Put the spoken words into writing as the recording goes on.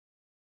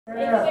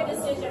making a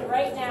decision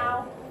right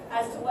now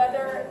as to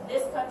whether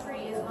this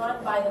country is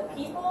run by the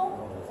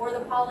people or the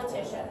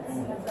politicians.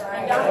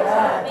 And Dr.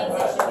 Trump thinks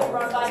it should be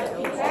run by the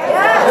people.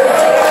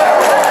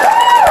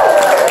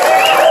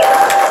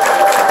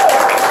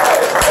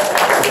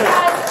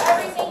 Guys,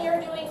 everything you're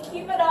doing,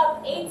 keep it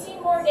up.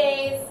 18 more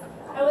days.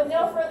 And with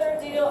no further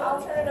ado, I'll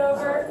turn it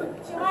over to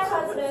my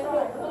husband,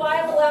 who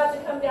I am allowed to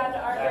come down to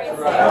our great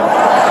state.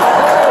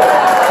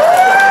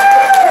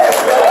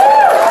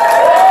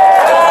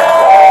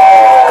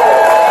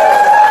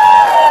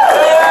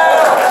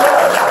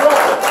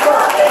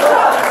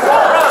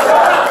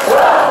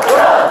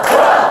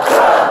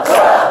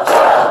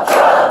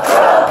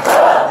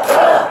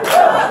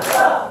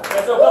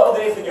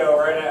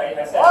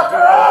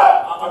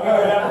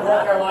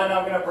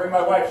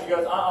 She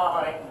goes,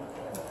 honey,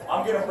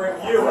 I'm going to bring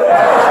you.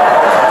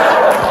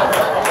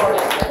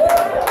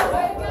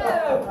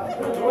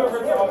 Whoever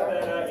thought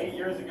that 8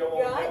 years ago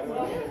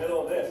we'll be in the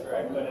middle of this,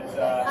 right? But it's,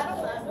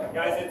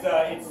 guys,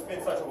 it's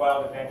been such a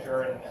wild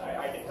adventure, and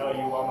I can tell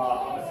you I'm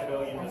a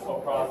civilian in this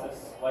whole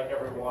process, like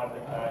everyone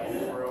in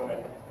this room.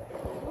 And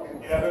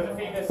you know, there's a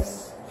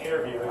famous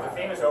interview, there's a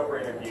famous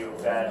Oprah interview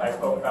that I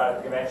spoke about at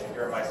the convention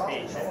during my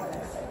speech. And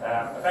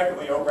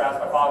effectively, Oprah asked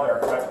my father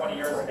about 20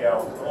 years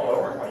ago, a little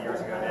over 20 years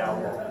ago now,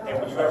 and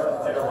would you ever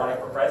consider running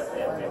for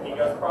president? And he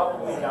goes,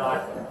 probably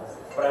not,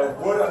 but I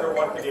would under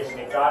one condition.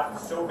 It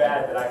got so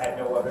bad that I had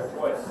no other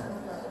choice.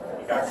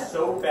 It got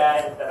so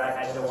bad that I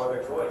had no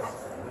other choice.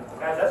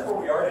 Guys, that's where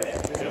we are today.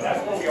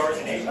 That's where we are as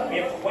a nation. We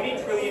have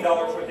 $20 trillion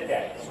worth of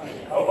debt.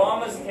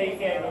 Obama's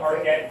taken our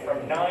debt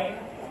from 9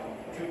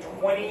 to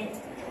 $20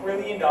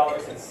 trillion in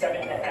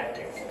 7.5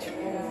 years.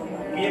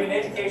 We have an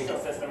educational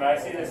system, and I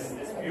see this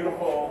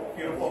beautiful,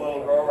 beautiful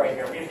little girl right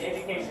here. We have an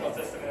educational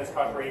system in this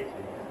country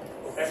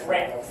that's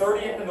ranked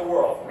 30th in the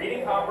world.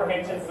 Reading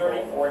comprehension,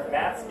 34th.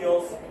 Math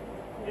skills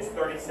is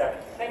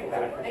 37th. Think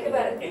about it. Think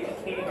about it.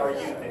 Educating our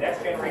youth, the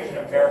next generation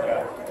of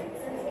America,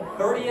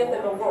 30th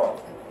in the world.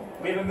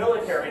 We have a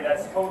military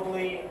that's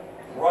totally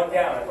run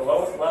down at the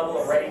lowest level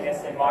of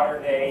readiness in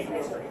modern day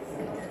history.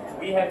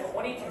 We have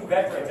 22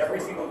 veterans every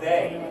single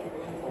day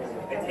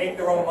that take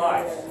their own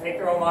lives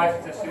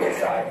into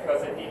suicide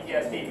because of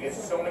PTSD, because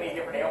of so many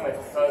different ailments,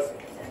 because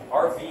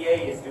our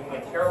VA is doing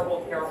a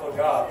terrible, terrible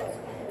job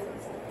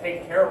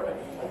taking care of it.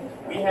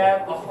 We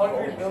have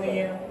 100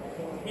 million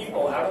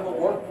people out of the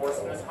workforce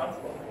in this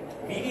country.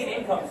 Median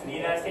incomes in the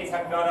United States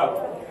haven't gone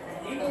up.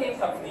 Median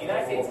incomes in the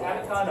United States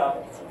haven't gone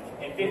up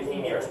in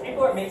 15 years.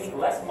 People are making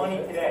less money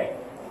today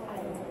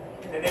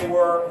than they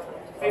were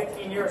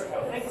 15 years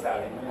ago. Think about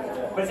it.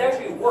 But it's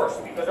actually worse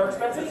because our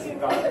expenses have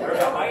gone up. We're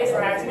the highest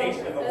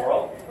taxation in the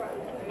world.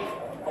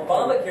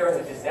 Obamacare is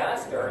a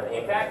disaster.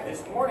 In fact,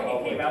 this morning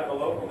it came out in the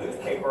local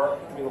newspaper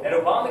that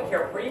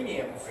Obamacare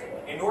premiums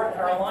in North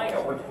Carolina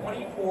were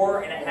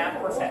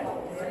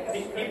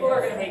 24.5%. People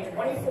are going to pay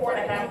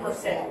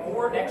 24.5%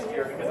 more next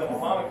year because of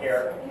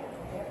Obamacare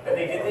than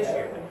they did this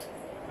year.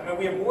 I mean,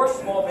 we have more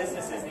small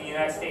businesses in the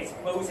United States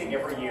closing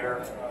every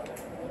year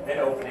than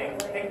opening.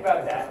 Think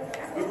about that.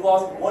 We've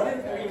lost 1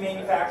 in 3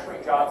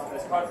 manufacturing jobs in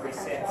this country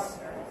since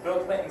Bill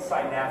Clinton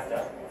signed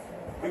NAFTA.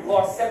 We've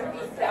lost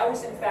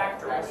 70,000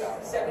 factories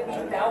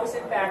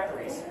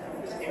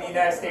in the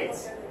United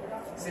States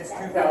since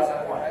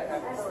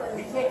 2001.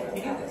 We can't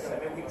continue this. I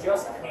mean, we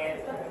just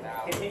can't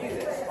continue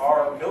this.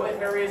 Our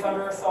military is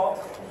under assault.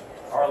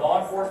 Our law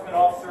enforcement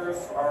officers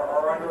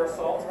are under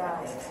assault.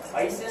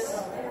 ISIS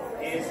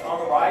is on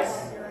the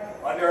rise.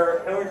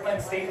 Under Hillary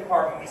Clinton's State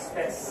Department, we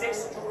spent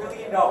 $6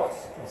 trillion.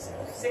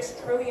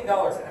 $6 trillion in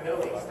the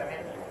Middle East. I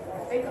mean,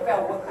 think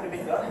about what could have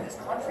been done in this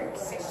country with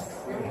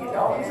 $6 trillion.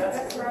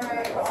 That's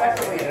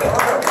effectively a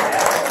murder.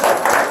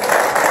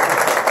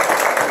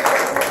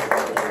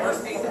 Our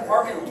State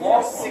Department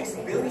lost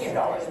 $6 billion,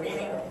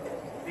 meaning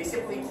they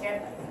simply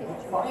can't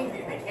find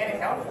it. They can't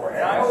account for it.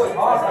 And I always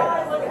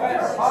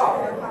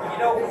you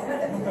know,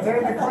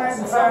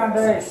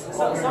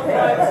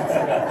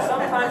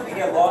 sometimes we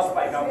get lost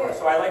by numbers,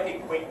 so I like to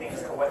equate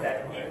things to what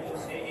that means.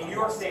 In New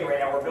York State right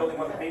now, we're building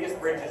one of the biggest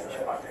bridges in the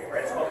country,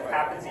 right? It's called the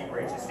Tappan Zee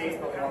Bridge. The state's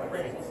building one of the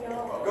bridges.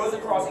 It goes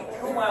across a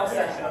 2-mile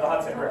section of the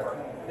Hudson River.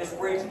 This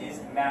bridge is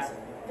massive.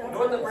 You know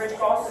what the bridge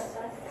costs?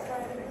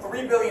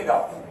 $3 billion.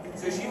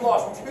 So she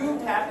lost 2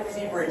 Tappan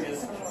Zee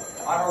bridges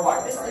on her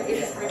life. This is the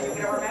biggest bridge you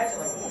can ever imagine.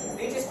 Like,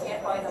 they just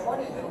can't find the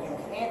money. You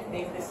can't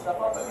make this stuff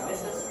up. I mean,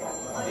 this is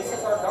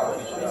our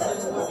government. This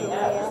is what we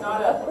have. There's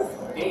not a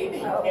day that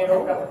you can't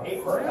open up a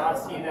paper and not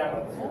see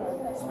them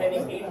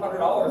spending $800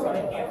 on a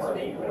hammer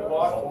that you could have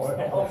bought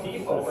at Home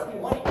Depot for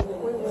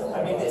 $20. I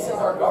mean, this is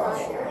our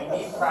government. We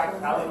need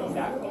practicality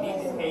back. We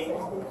need to take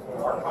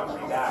our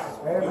country back.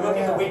 You look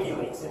at the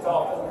WikiLeaks. It's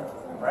awful,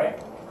 right?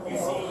 You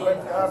see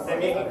them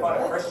making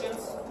fun of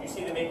Christians. You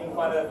see them making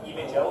fun of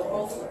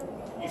evangelicals.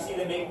 You see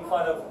them making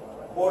fun of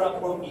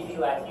quote-unquote needy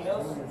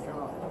Latinos.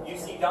 You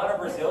see Donna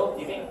Brazil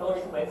giving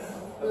Hillary Clinton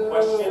the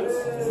questions.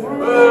 At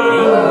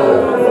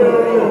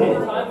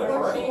the time with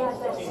Bernie,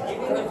 she's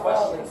giving the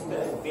questions to the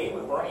debate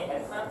with Bernie.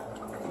 At the time,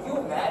 can you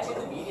imagine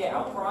the media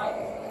outcry?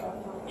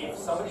 if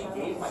somebody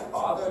gave my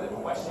father the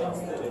questions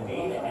to the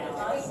debate ahead of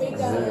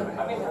time,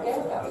 I mean, forget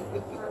about it.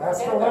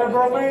 That's the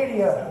liberal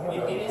media.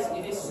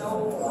 It is so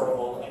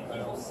horrible, and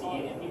people see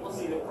it, and people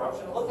see the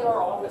corruption. Look at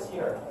our office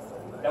here.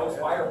 That was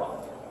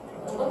firebombed.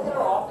 Look at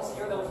our office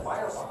here that was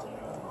firebombed.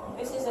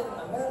 This isn't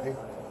America.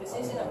 This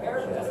isn't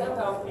America. That's not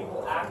how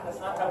people act. That's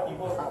not how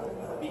people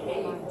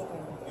behave.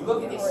 You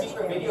look at these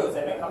secret videos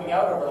that have been coming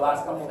out over the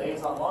last couple of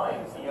days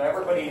online. You know,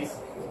 everybody's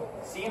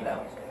seen them.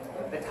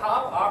 The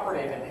top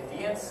operative in the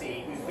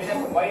DNC, who's been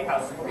at the White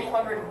House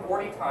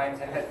 340 times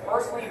and has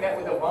personally met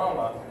with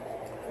Obama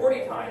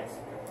 40 times,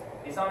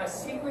 is on a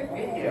secret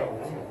video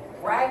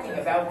bragging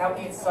about how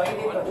he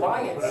incited the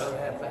riots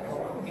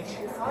in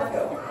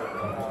Chicago.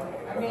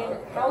 I mean,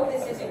 how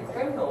this isn't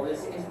criminal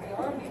is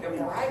beyond me. They're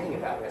bragging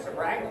about this. They're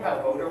bragging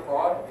about voter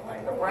fraud.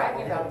 They're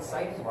bragging about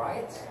inciting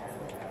riots.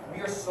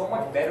 We are so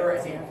much better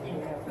as a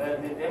people. The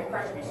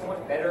Democrats should be so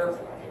much better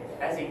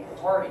as a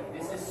party.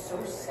 This is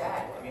so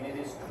sad. I mean, it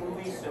is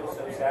truly so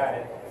sad.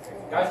 And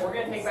guys, we're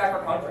going to take back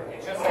our country.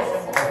 It's just that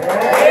simple.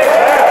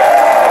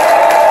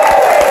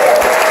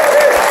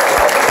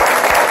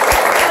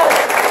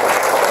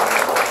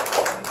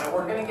 And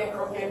we're going to get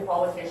crooked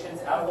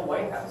politicians out of the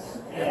White House.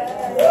 I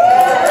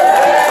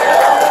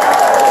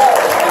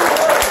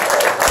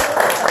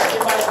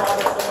give my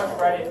father so much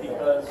credit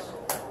because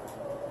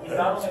he's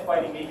not only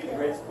fighting maybe the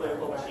greatest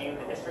political machine in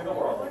the history of the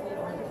world,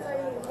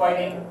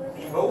 fighting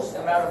the most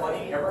amount of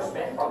money ever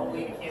spent,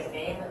 probably in a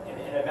campaign, and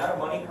the amount of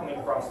money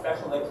coming from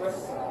special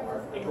interests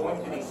and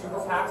going to these super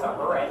PACs on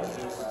her end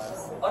is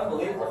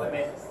unbelievable. I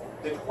mean,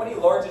 the 20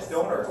 largest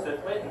donors, the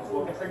Clintons,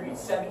 will contribute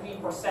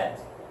 70%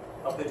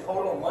 of the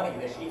total money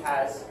that she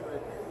has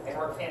in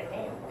her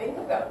campaign. Think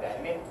about that.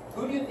 I mean,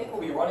 who do you think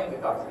will be running the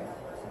government?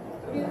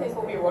 Who do you think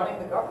will be running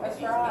the government?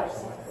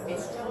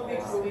 It's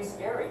truly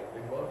scary.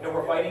 You know,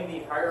 we're fighting the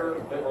entire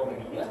liberal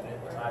media.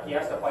 He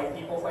has to fight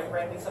people, quite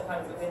frankly,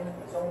 sometimes within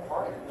his own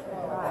party.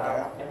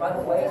 And by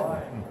the way,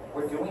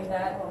 we're doing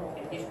that,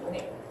 and he's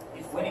winning.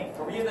 He's winning.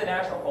 3 of the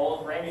national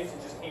polls, Graham Houston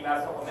just came out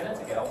a couple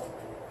minutes ago,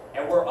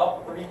 and we're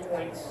up 3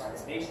 points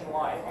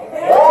nationwide.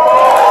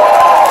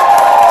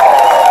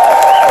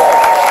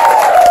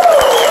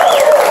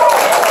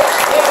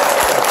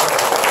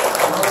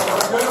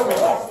 We're going to win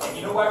this. And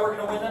you know why we're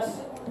going to win this?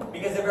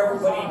 Because of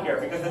everybody in here.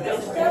 Because of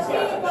this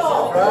enthusiasm.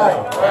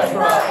 That's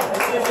right.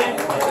 This isn't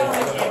a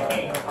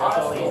campaign.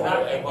 Honestly, it's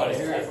not a campaign.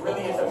 It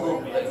really is a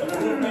movement. It's a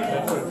movement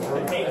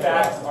to take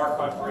back our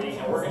country,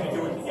 and we're going to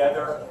do it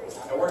together.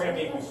 And we're going to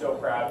make you so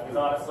proud. Because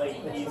honestly,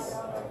 he's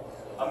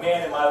a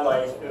man in my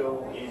life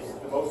who is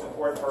the most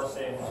important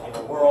person in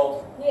the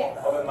world. Yes.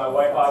 Other than my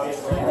wife,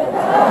 obviously.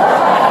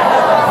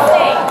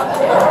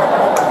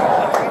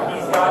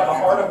 He's got a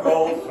heart of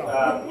gold.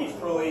 He's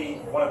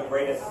truly one of the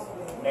greatest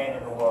men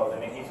in the world. I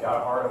mean, he's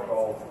got a heart of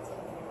gold.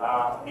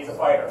 He's a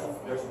fighter.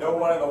 There's no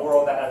one in the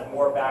world that has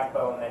more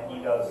backbone than he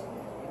does.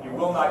 He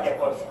will not get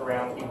pushed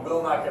around. He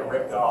will not get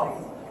ripped off.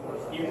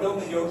 He will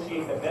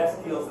negotiate the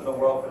best deals in the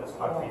world for this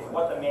country. It's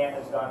what the man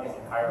has done his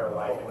entire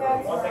life.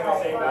 And one thing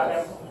I'll say about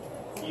him,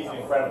 he's an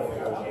incredible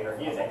negotiator.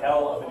 He is a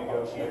hell of a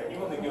negotiator. He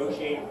will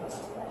negotiate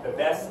the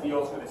best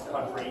deals for this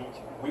country.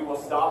 We will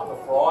stop the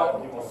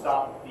fraud. We will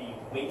stop the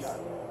waste.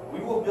 We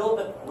will build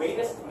the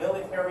greatest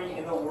military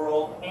in the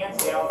world,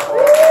 hands down.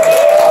 We're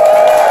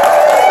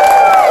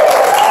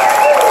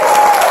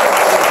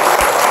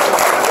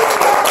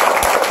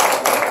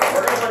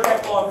going to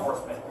protect law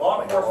enforcement.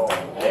 Law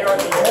enforcement, they are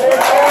the things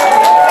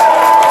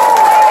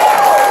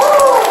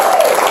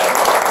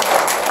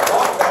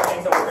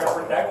that we're going to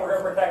protect. We're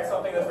going to protect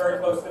something that's very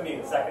close to me,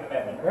 the Second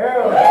Amendment.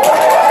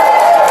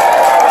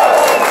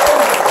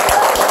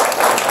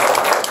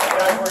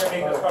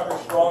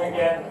 Strong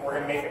again. We're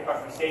going to make the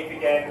country safe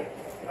again.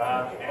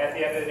 And at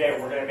the end of the day,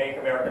 we're going to make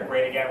America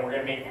great again. We're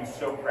going to make you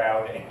so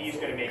proud, and he's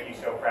going to make you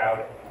so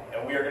proud.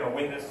 And we are going to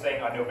win this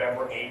thing on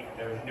November 8th.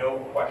 There's no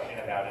question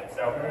about it.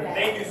 So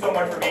thank you so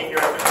much for being here.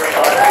 It's a great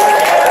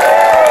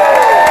honor.